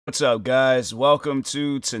What's up, guys? Welcome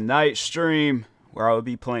to tonight's stream where I will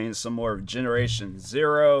be playing some more of Generation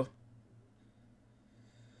Zero.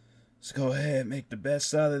 Let's go ahead and make the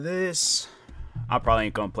best out of this. I probably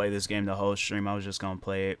ain't gonna play this game the whole stream. I was just gonna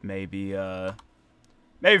play it maybe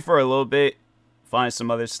for a little bit, find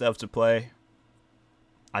some other stuff to play.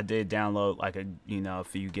 I did download like a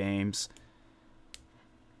few games.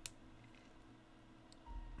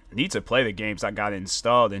 Need to play the games I got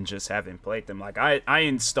installed and just haven't played them. Like I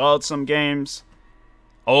installed some games,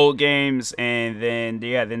 old games, and then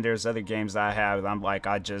then there's other games that I have. I'm like,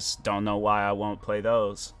 I just don't know why I won't play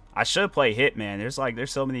those. I should play Hitman.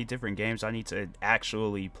 There's so many different games I need to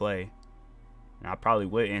actually play. And I probably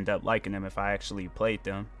would end up liking them if I actually played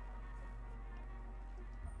them.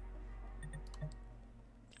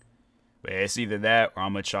 But it's either that or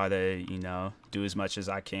I'm gonna try to, do as much as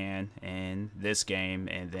I can in this game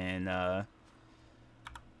and then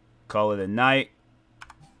call it a night.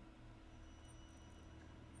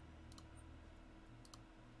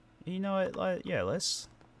 You know what? Yeah, let's.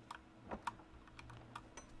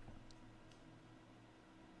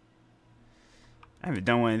 I haven't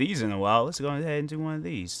done one of these in a while. Let's go ahead and do one of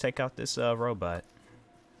these. Take out this robot.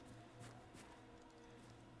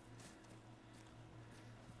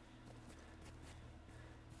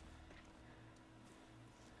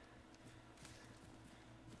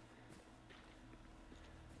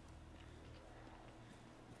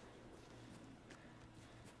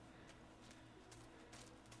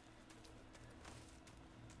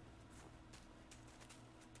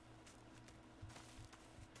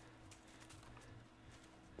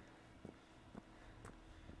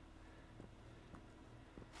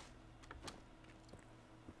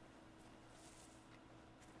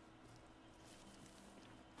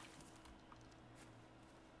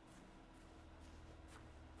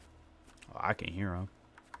 Oh, I can hear him.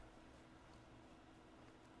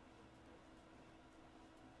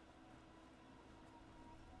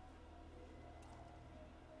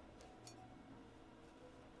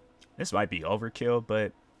 This might be overkill,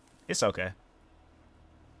 but it's okay.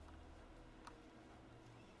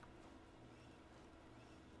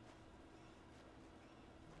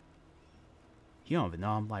 You don't even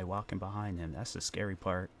know I'm like walking behind him. That's the scary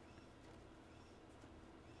part.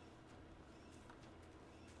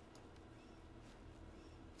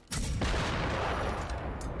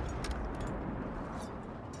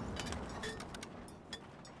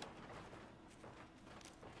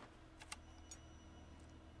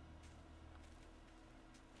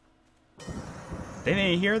 They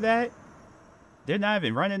didn't hear that? They're not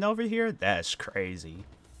even running over here? That's crazy.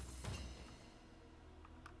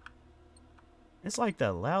 It's like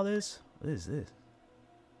the loudest. What is this?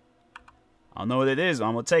 I don't know what it is, but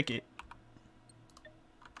I'm gonna take it.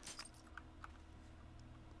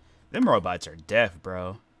 Them robots are deaf,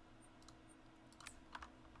 bro.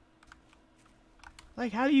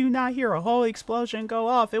 Like, how do you not hear a whole explosion go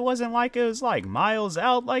off? It wasn't like it was like miles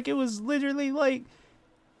out. Like, it was literally like,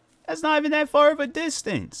 that's not even that far of a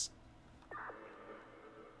distance.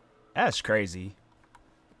 That's crazy.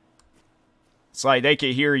 It's like they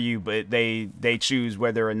can hear you, but they choose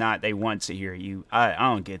whether or not they want to hear you. I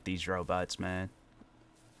don't get these robots, man.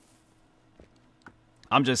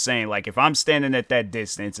 I'm just saying, like, if I'm standing at that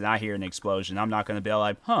distance and I hear an explosion, I'm not gonna be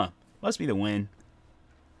like, huh, must be the wind.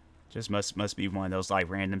 Just must be one of those like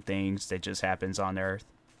random things that just happens on Earth.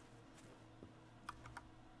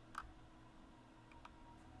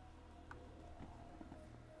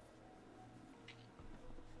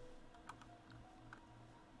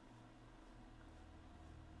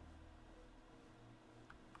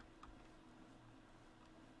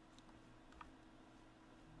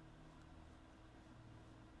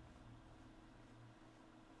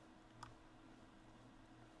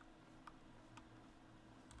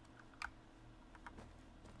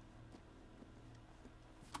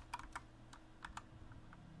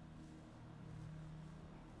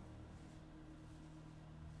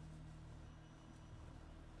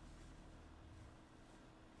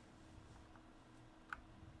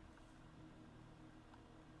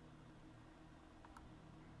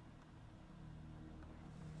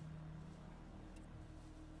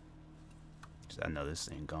 I know this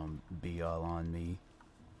thing gonna be all on me.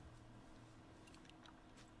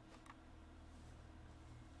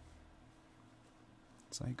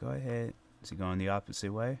 It's like, go ahead. Is he going the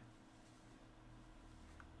opposite way?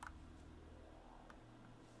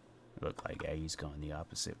 It looked like, yeah, he's going the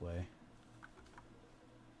opposite way.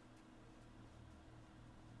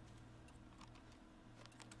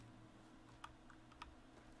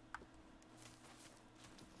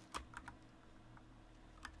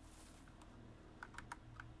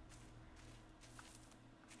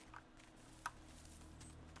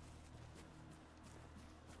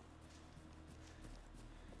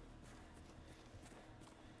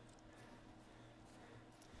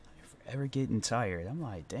 ever getting tired. I'm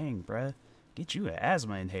like, dang, bruh. Get you an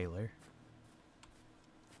asthma inhaler.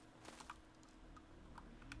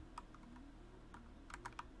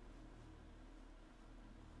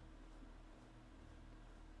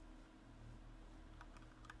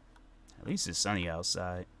 At least it's sunny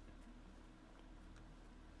outside.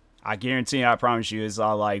 I guarantee, I promise you, it's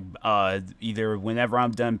all like either whenever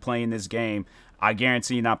I'm done playing this game, I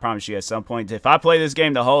guarantee and I promise you at some point, if I play this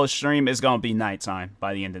game the whole stream, it's gonna be nighttime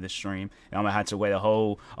by the end of the stream. And I'm gonna have to wait a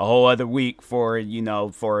whole other week for, you know,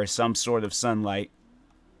 for some sort of sunlight.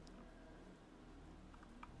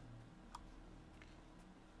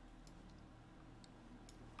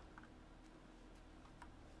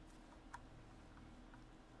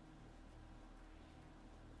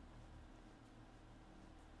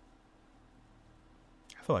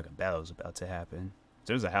 I feel like a battle's about to happen.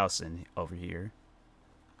 There's a house over here.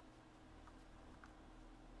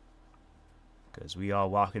 Because we all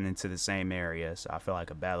walking into the same area, so I feel like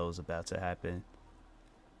a battle is about to happen.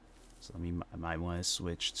 So I might want to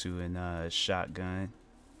switch to a shotgun.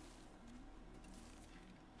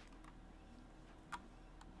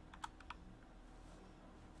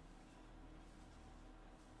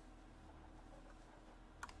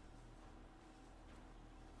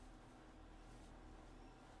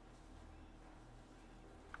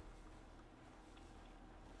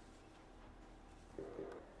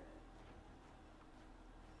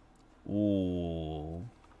 Ooh.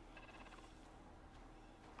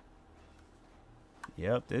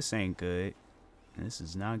 Yep, this ain't good. This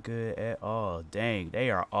is not good at all. Dang, they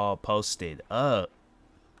are all posted up.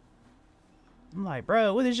 I'm like,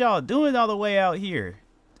 bro, what is y'all doing all the way out here?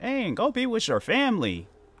 Dang, go be with your family.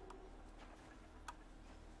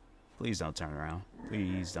 Please don't turn around.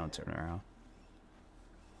 Please don't turn around.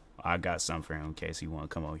 I got something for him in case he want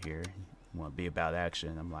to come over here. Want to be about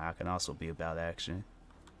action. I'm like, I can also be about action.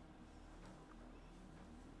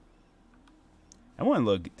 That one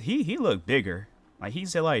look, he looked bigger. Like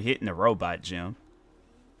he's like hitting the robot gym.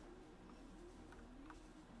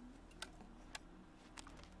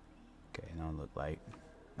 Okay, it don't look like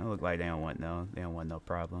they don't want no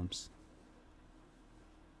problems.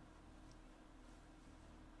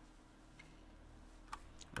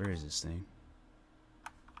 Where is this thing?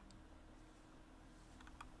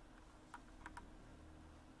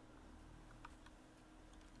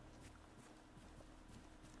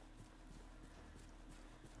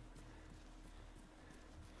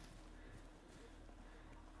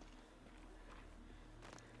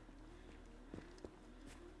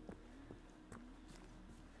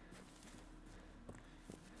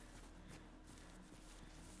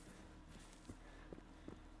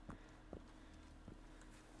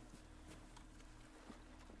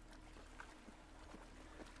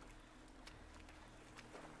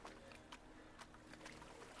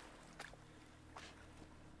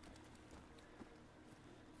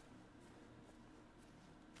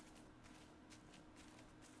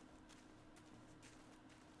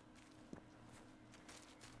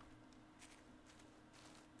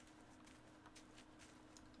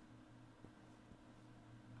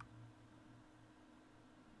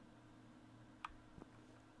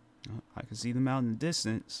 I can see them out in the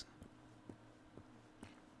distance.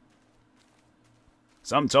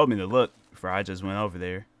 Something told me to look before I just went over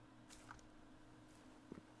there.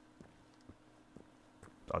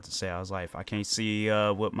 About to say, I was like, if I can't see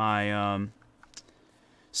with my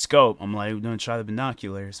scope, I'm like, we're gonna try the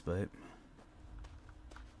binoculars, but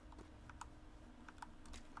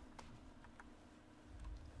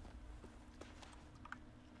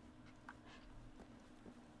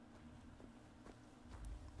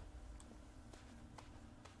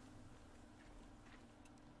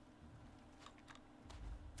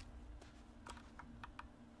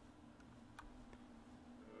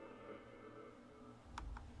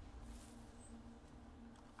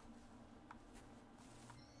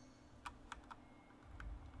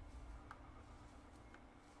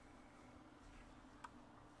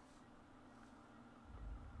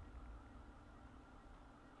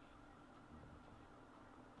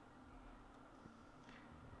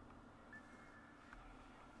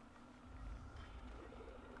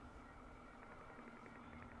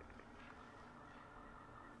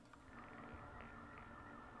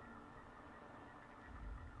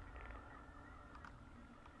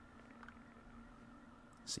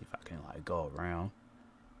see if I can like go around.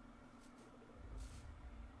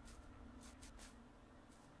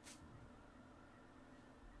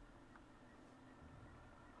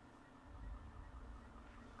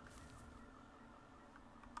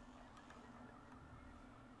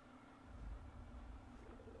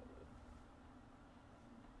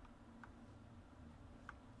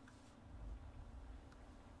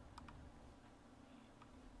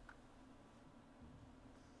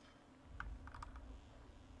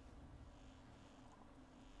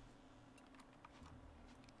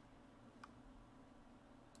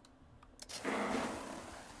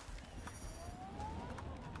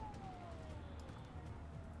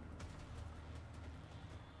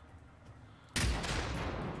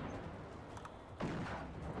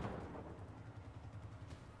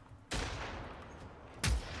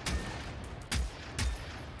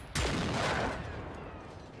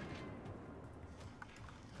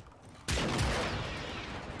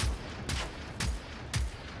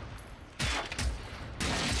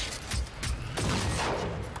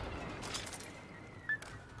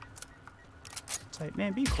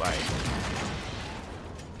 Man, be quiet.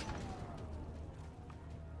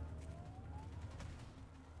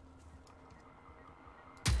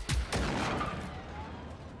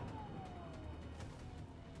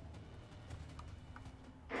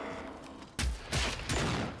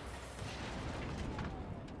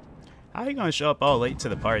 How you gonna show up all late to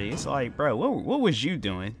the party? It's like, bro, what was you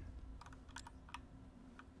doing?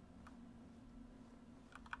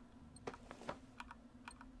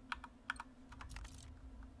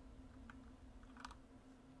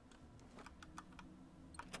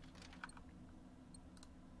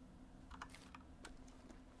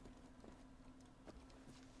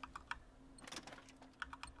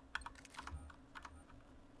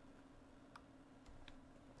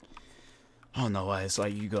 I don't know why it's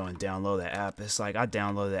like you go and download the app. It's like I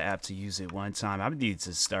downloaded the app to use it one time. I need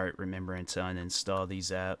to start remembering to uninstall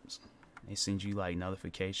these apps. They send you like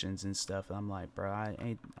notifications and stuff. And I'm like, bro, I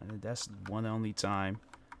ain't. That's one only time.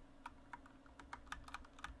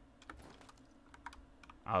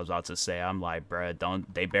 I was about to say, I'm like, bro,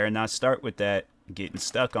 don't. They better not start with that. Getting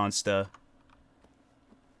stuck on stuff.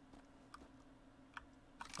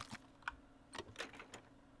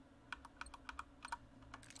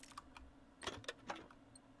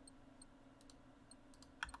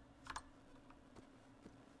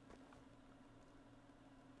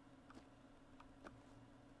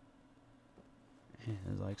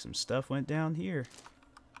 There's like some stuff went down here.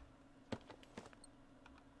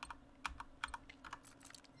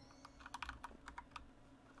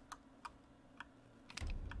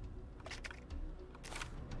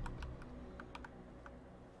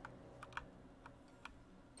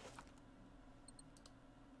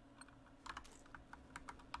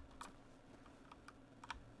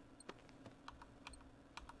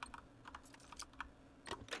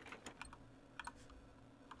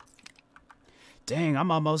 Dang, I'm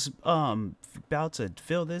almost about to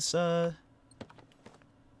fill this Dang,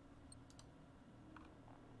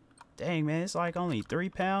 man, it's like only 3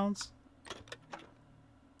 pounds.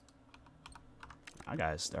 I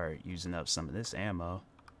gotta start using up some of this ammo.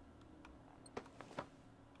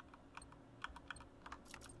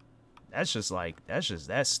 That's just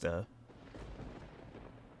that stuff.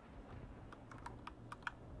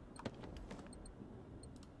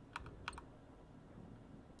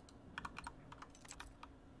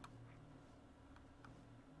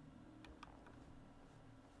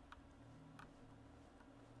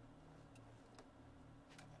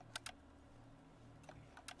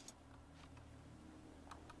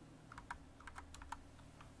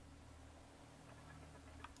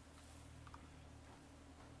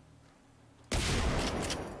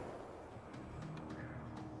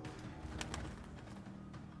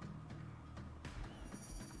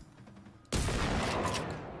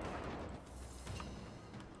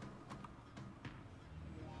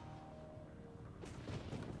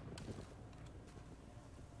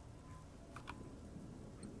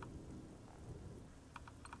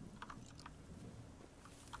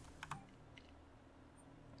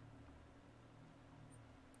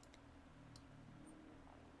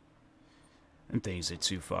 Them things are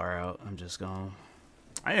too far out. I'm just going.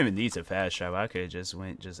 I didn't even need to fast travel. I could have just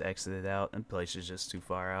exited out. And place is just too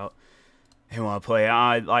far out. I didn't want to play.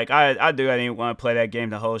 I didn't want to play that game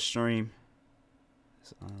the whole stream.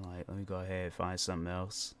 So I'm like, let me go ahead and find something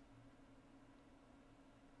else.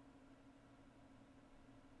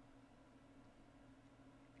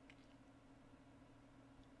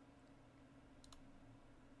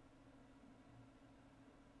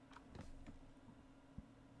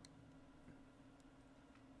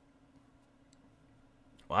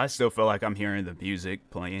 Well, I still feel like I'm hearing the music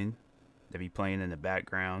playing. They be playing in the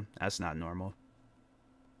background. That's not normal.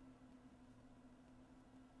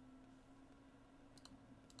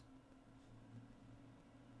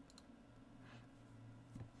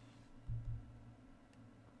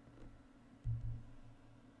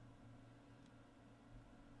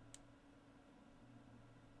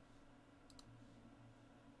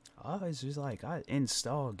 Oh, it's just like I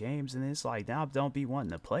install games and it's like now I don't be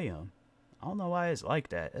wanting to play them. I don't know why it's like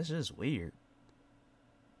that. It's just weird.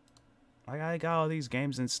 Like I got all these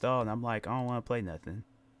games installed and I'm like, I don't want to play nothing.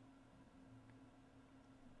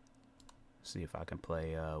 See if I can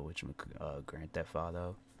play Grand Theft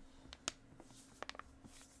Auto.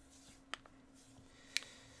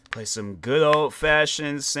 Play some good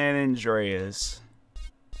old-fashioned San Andreas.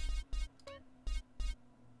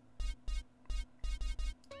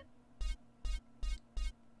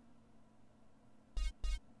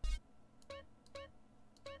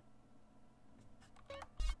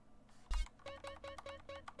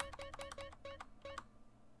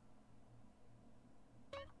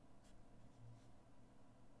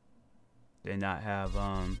 they not have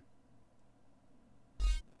let's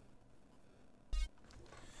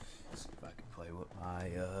see if I can play with my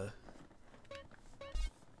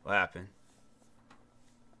what happened?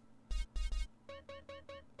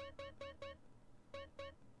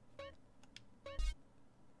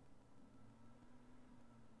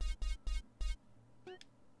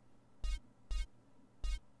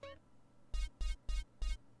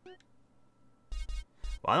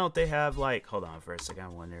 Why don't they have like, hold on for a second, I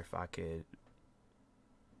wonder if I could.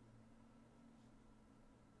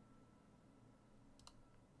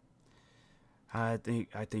 I think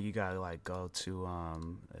you gotta like go to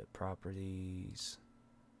properties.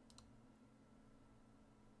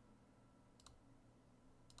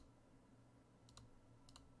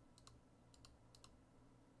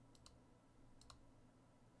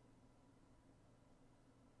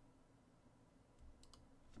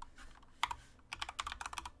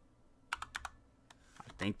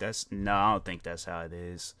 I think that's, no, I don't think that's how it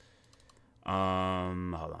is. Hold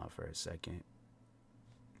on for a second.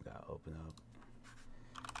 Gotta open up.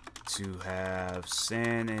 To have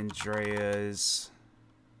San Andreas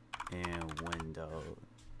and window.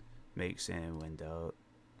 Make San window.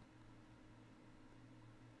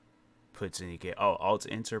 Puts any game. Oh, Alt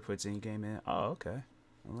Enter puts any game in. Oh, okay.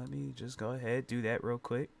 Well, let me just go ahead, do that real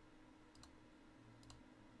quick.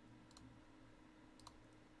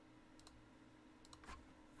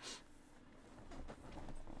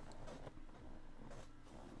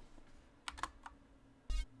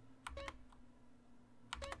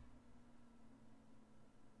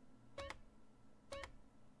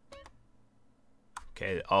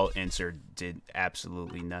 Okay, Alt Enter did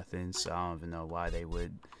absolutely nothing, so I don't even know why they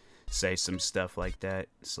would say some stuff like that.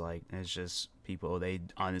 It's like, it's just people, they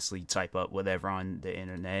honestly type up whatever on the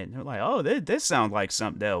internet, and they're like, oh, this sounds like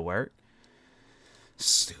something that'll work.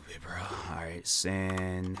 Stupid, bro. Alright,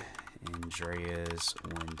 San Andreas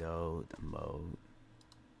window mode.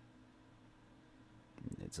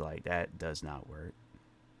 It's like, that does not work.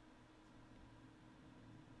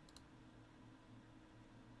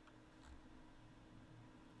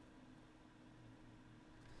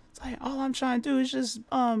 Like, all I'm trying to do is just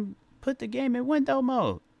put the game in window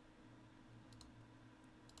mode.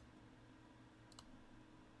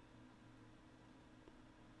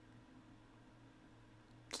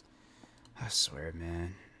 I swear,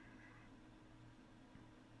 man.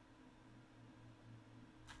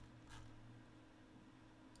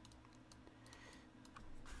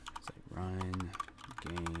 It's like run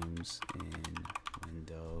games in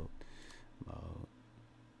window mode.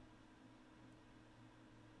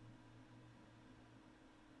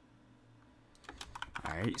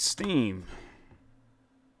 Alright, Steam.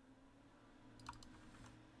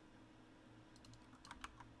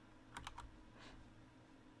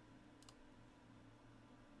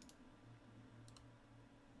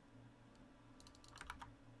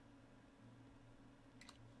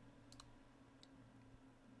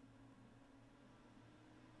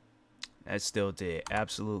 That still did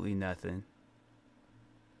absolutely nothing.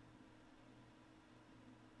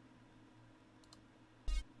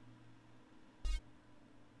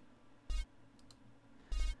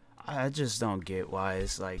 I just don't get why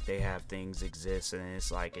it's like they have things exist and it's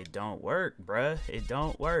like it don't work, bruh. It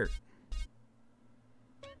don't work.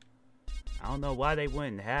 I don't know why they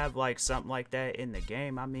wouldn't have like something like that in the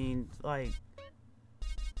game. I mean, like,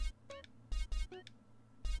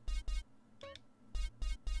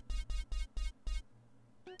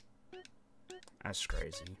 that's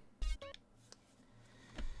crazy.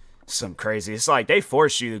 Some crazy. It's like they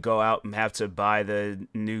force you to go out and have to buy the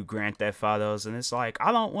new Grand Theft Autos, and it's like,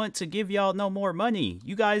 I don't want to give y'all no more money.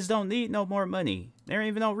 You guys don't need no more money. There ain't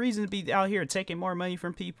even no reason to be out here taking more money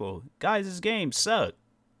from people. Guys, this game suck.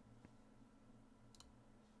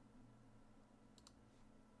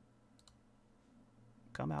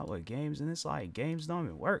 Come out with games, and it's like games don't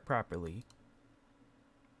even work properly.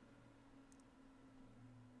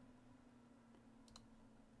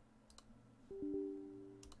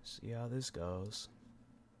 See how this goes.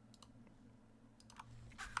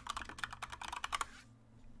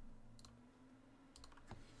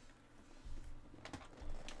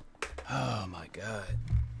 Oh my God.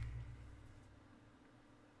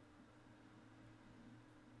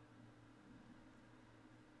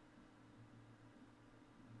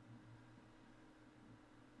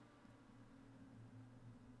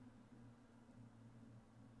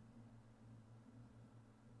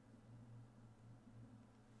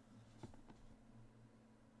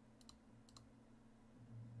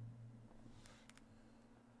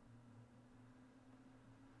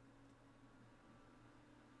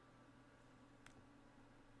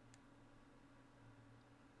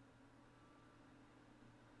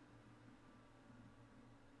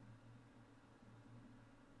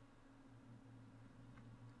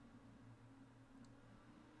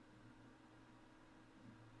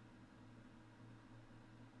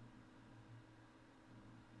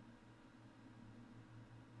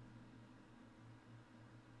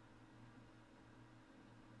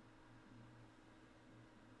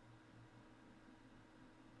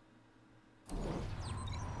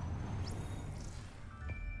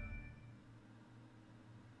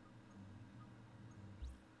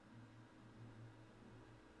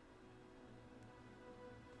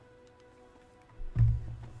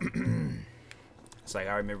 It's like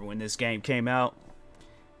I remember when this game came out.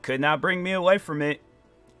 Could not bring me away from it.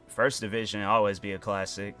 First Division always be a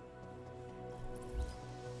classic.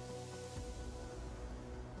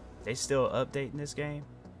 They still updating this game?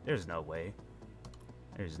 There's no way.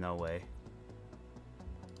 There's no way.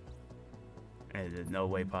 And there's no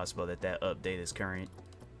way possible that that update is current.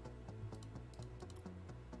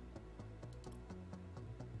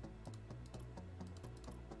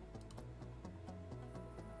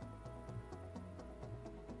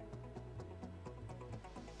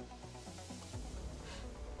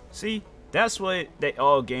 See, that's what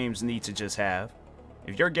all games need to just have.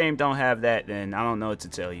 If your game don't have that, then I don't know what to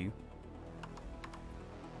tell you.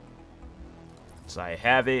 So I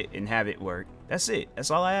have it and have it work. That's it.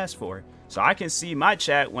 That's all I ask for. So I can see my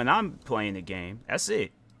chat when I'm playing the game. That's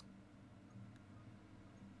it.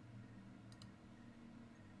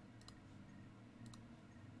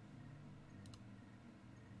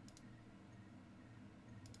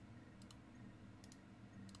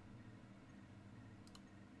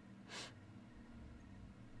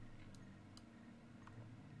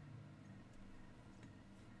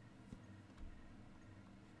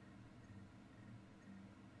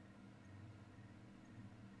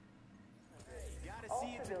 All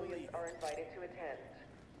civilians are invited to attend.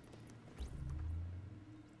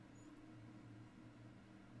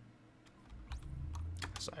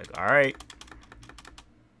 It's like, all right.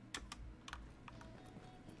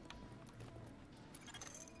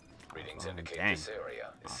 Readings indicate dang. this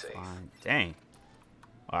area is safe. Dang.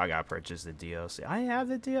 Oh, I gotta purchase the DLC. I have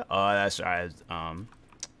the deal. Oh, that's right.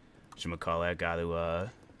 Whatchamacallit,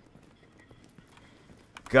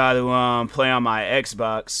 gotta play on my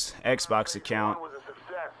Xbox account. Was a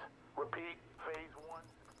success. Repeat, phase 1.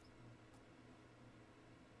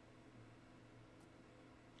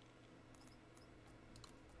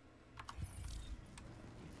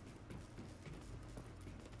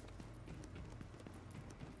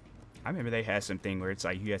 I remember they had something where it's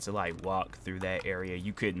like you had to like walk through that area.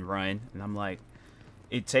 You couldn't run, and I'm like,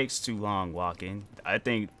 it takes too long walking. I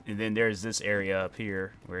think, and then there's this area up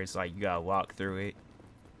here where it's like you gotta walk through it.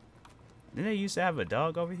 Didn't they used to have a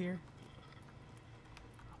dog over here?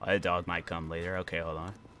 Oh, that dog might come later. Okay, hold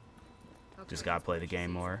on. Just gotta play the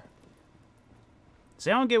game more. See,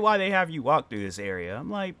 I don't get why they have you walk through this area. I'm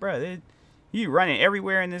like, bro, you running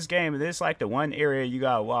everywhere in this game, and this like the one area you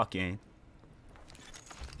gotta walk in.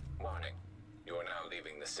 Warning. You are now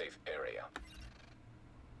leaving the safe area.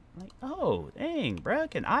 Like, oh, dang, bro.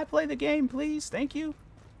 Can I play the game, please? Thank you.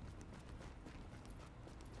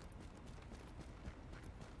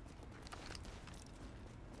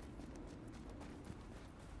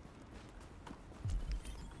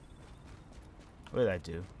 What did I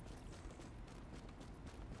do?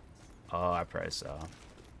 Oh, I pressed You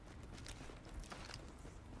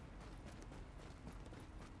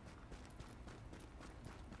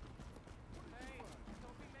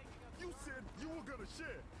said you were gonna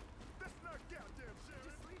share. That's not goddamn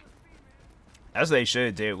sharing. That's what they should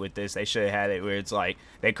have did with this. They should have had it where it's like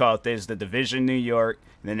they called this the Division New York,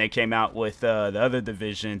 and then they came out with the other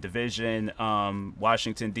division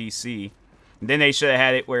Washington D.C. And then they should have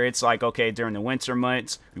had it where it's like, okay, during the winter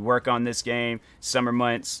months we work on this game, summer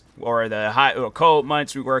months or the hot or cold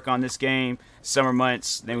months we work on this game, summer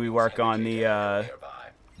months then we work on the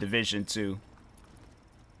Division 2.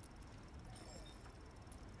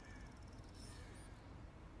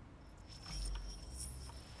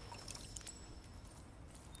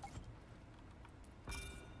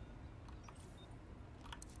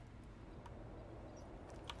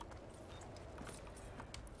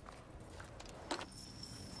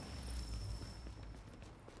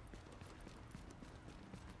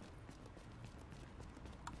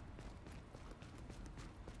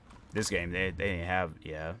 This game, they didn't have,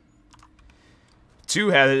 yeah. 2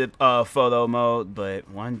 had a photo mode, but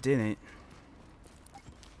 1 didn't.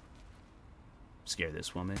 Scare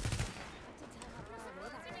this woman.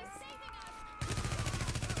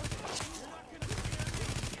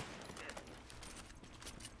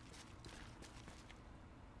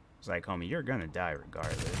 It's like, homie, you're gonna die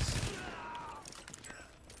regardless.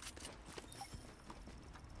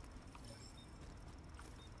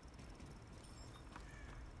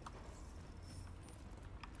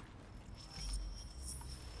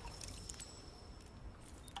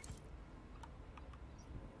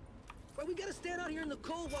 Why we gotta stand out here in the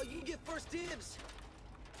cold while you get first dibs?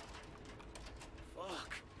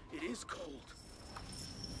 Fuck, it is cold.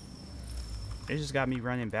 They just got me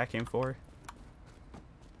running back and forth.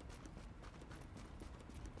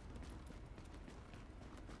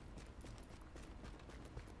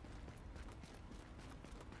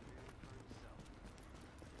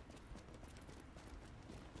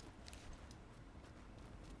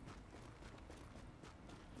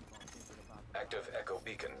 Active echo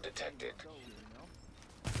beacon detected.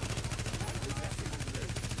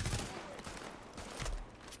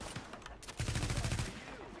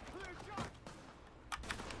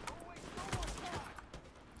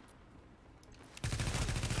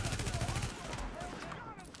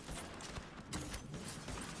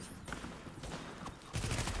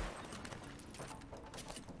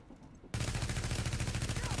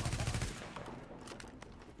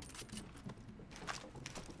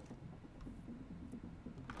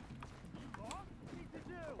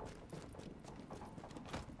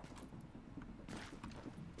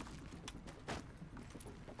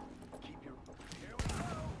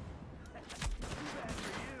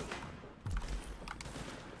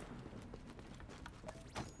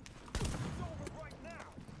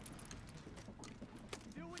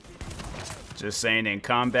 Just saying, in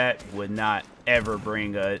combat, would not ever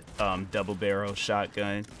bring a double barrel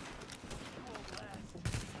shotgun.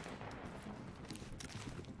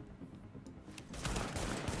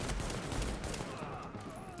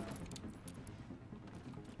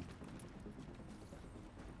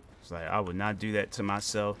 It's like, I would not do that to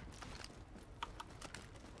myself.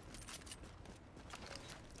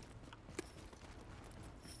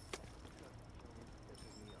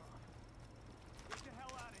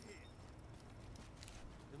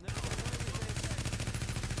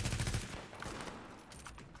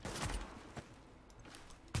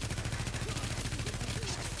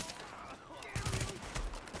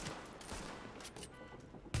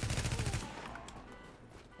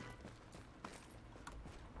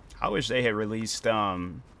 I wish they had released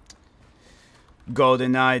GoldenEye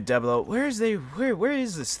 00. Where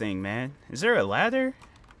is this thing, man? Is there a ladder?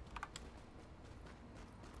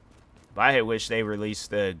 But I had wished they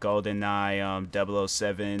released the GoldenEye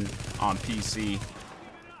 007 on PC.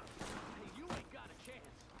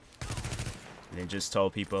 And then just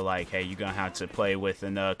told people like, hey, you're gonna have to play with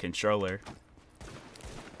a controller.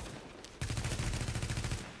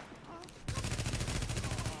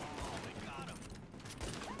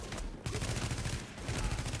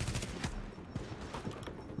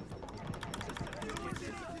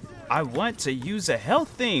 I want to use a health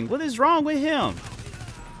thing. What is wrong with him?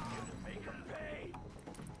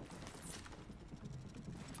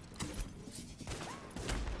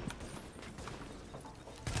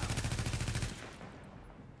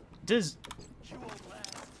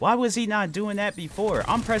 Why was he not doing that before?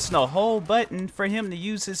 I'm pressing a whole button for him to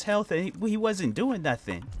use his health and he wasn't doing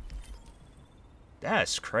nothing.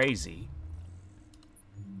 That's crazy.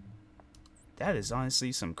 That is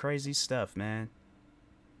honestly some crazy stuff, man.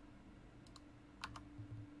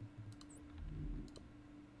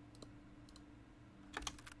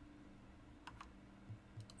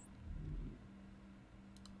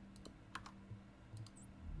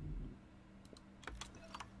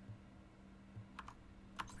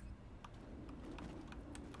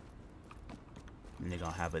 And they're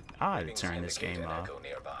gonna have a I to turn this game off.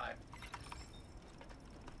 Nearby.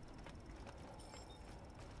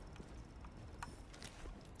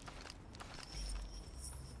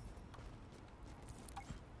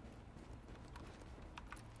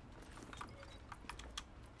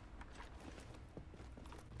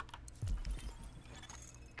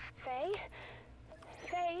 Faye?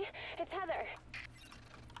 Faye, it's Heather.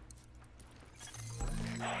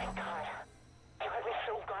 Thank God. You had me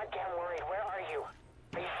so goddamn worried. Where are you?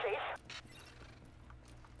 Are you safe?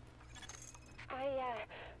 I,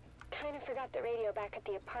 kind of forgot the radio back at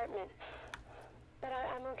the apartment. But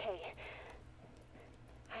I'm okay.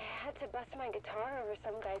 I had to bust my guitar over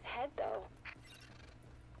some guy's head, though.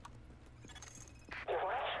 You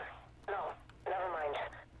what? No, never mind.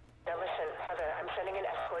 Now listen, Heather, I'm sending an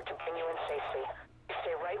escort to bring you in safely. You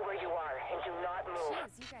stay right where you are and do not move.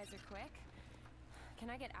 Jeez, you guys are quick. Can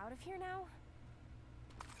I get out of here now?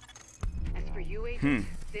 As for you, Agent,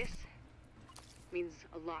 this means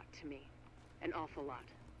a lot to me. An awful lot.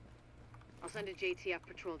 I'll send a JTF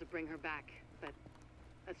patrol to bring her back, but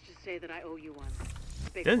let's just say that I owe you one. A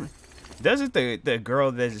big one. Doesn't the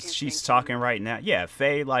girl that she's talking right now? Yeah,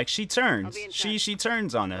 Faye, like she turns. She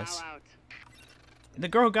turns on us. The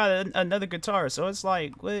girl got another guitar, so it's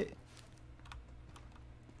like, what?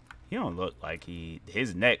 He don't look like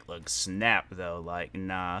his neck looks snapped though. Like,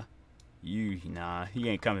 nah, he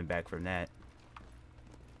ain't coming back from that.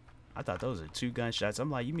 I thought those were 2 gunshots. I'm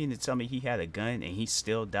like, you mean to tell me he had a gun and he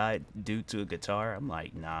still died due to a guitar? I'm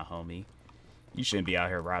like, nah, homie. You shouldn't be out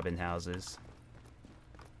here robbing houses.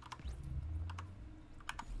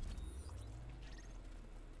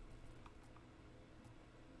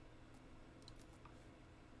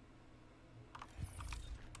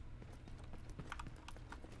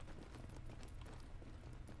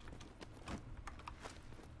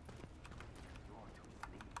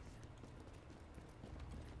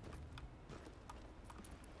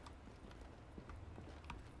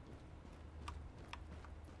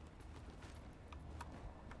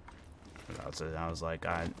 I was like,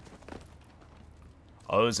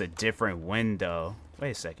 oh, it was a different window.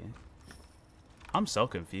 Wait a second. I'm so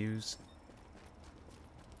confused.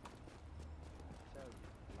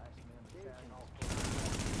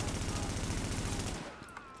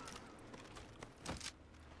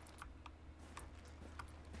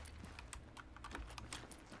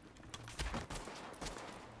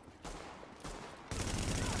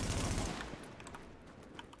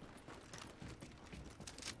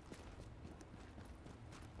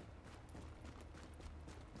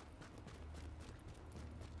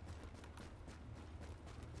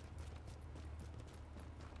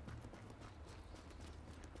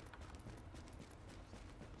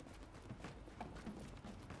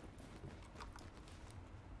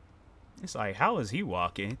 It's like, how is he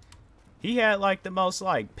walking? He had like the most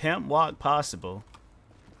like pimp walk possible.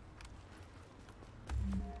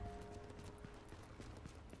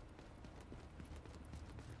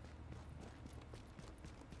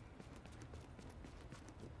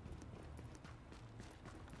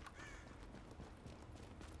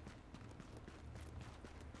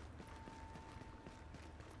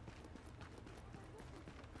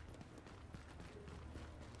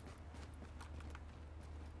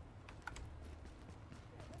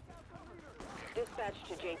 Dispatch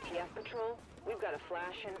to JTF Patrol. We've got a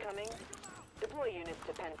flash incoming. Deploy units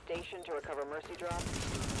to Penn Station to recover Mercy Drop.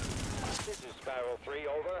 This is Sparrow 3,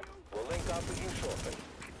 over. We'll link up with you shortly.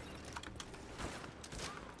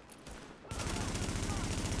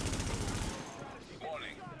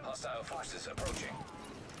 Warning. Hostile forces approaching.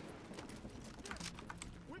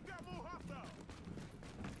 We've got more hostiles.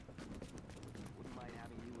 Wouldn't mind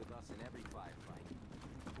having you with us in every firefight.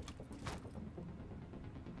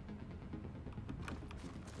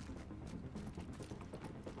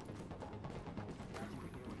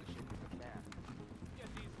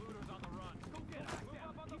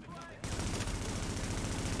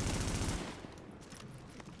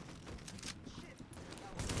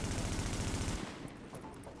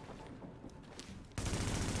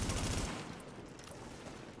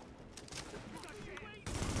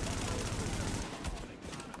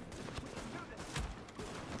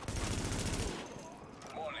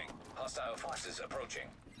 Hostile forces approaching.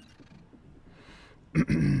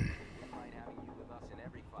 Wouldn't mind having you with us in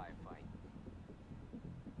every firefight.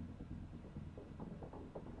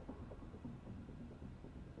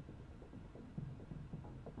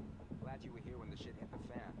 Glad you were here when the shit hit the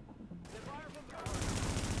fan.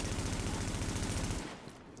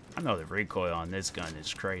 I know the recoil on this gun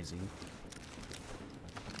is crazy.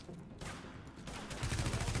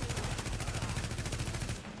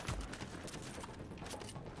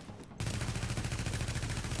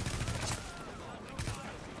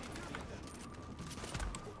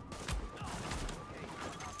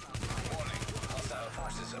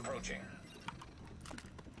 Approaching.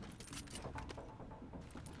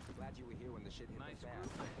 Glad you were here when the shit hit the fan.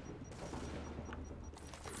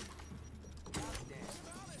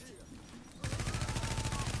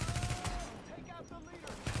 Take out the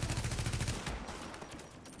leader.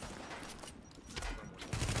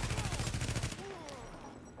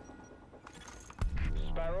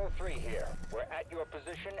 Sparrow 3 here. We're at your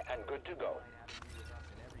position and good to go.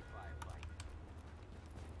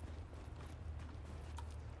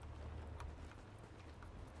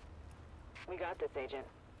 We got this, Agent.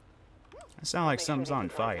 It sounds like Make something's sure on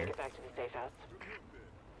they fire. Get back to the safe house.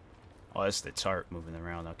 Oh, it's the tarp moving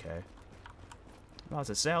around. Okay. I was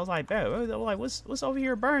to say, I was like, what's over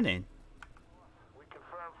here burning? We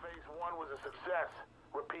confirmed phase 1 was a success.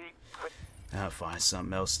 Repeat. I'll find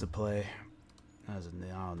something else to play. I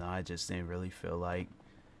don't know. I just didn't really feel like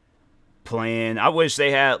playing. I wish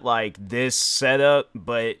they had like this setup,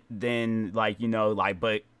 but then like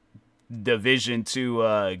but Division 2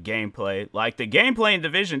 gameplay. Like the gameplay in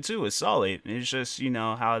Division 2 is solid. It's just,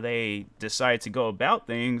 how they decided to go about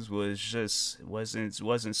things was just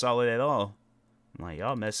wasn't solid at all. I'm like,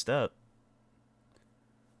 y'all messed up.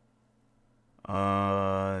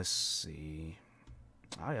 Let's see.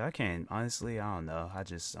 I can't, honestly, I don't know. I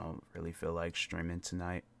just don't really feel like streaming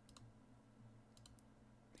tonight.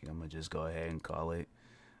 I think I'm gonna just go ahead and call it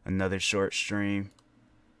another short stream.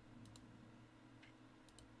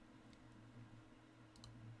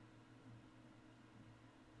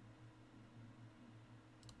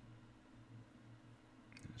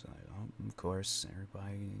 It's like, oh, of course,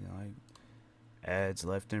 everybody, like, ads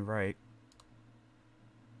left and right.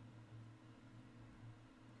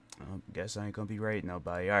 Guess I ain't gonna be rating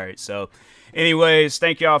nobody. Alright, so anyways,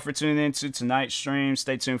 thank y'all for tuning in to tonight's stream.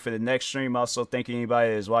 Stay tuned for the next stream. Also, thank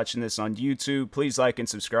anybody that is watching this on YouTube. Please like and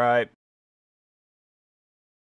subscribe.